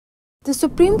The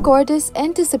Supreme Court is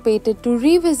anticipated to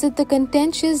revisit the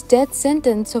contentious death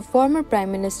sentence of former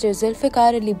Prime Minister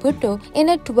Zulfikar Ali Bhutto in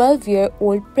a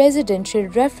 12-year-old presidential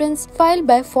reference filed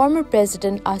by former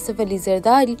President Asif Ali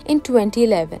Zardari in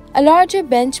 2011. A larger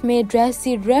bench may address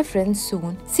the reference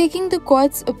soon, seeking the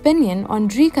court's opinion on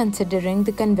reconsidering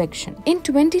the conviction. In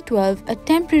 2012, a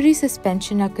temporary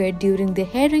suspension occurred during the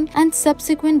hearing, and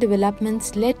subsequent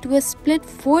developments led to a split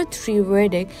 4-3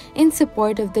 verdict in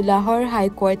support of the Lahore High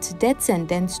Court's death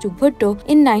sentence to Bhutto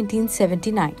in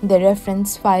 1979. The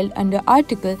reference filed under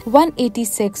Article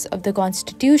 186 of the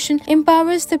Constitution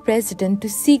empowers the President to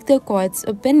seek the court's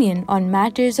opinion on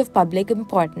matters of public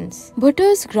importance.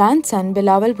 Bhutto's grandson,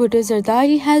 Bilawal Bhutto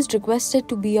Zardari, has requested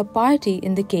to be a party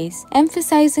in the case,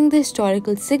 emphasizing the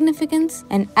historical significance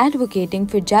and advocating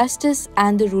for justice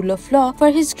and the rule of law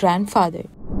for his grandfather.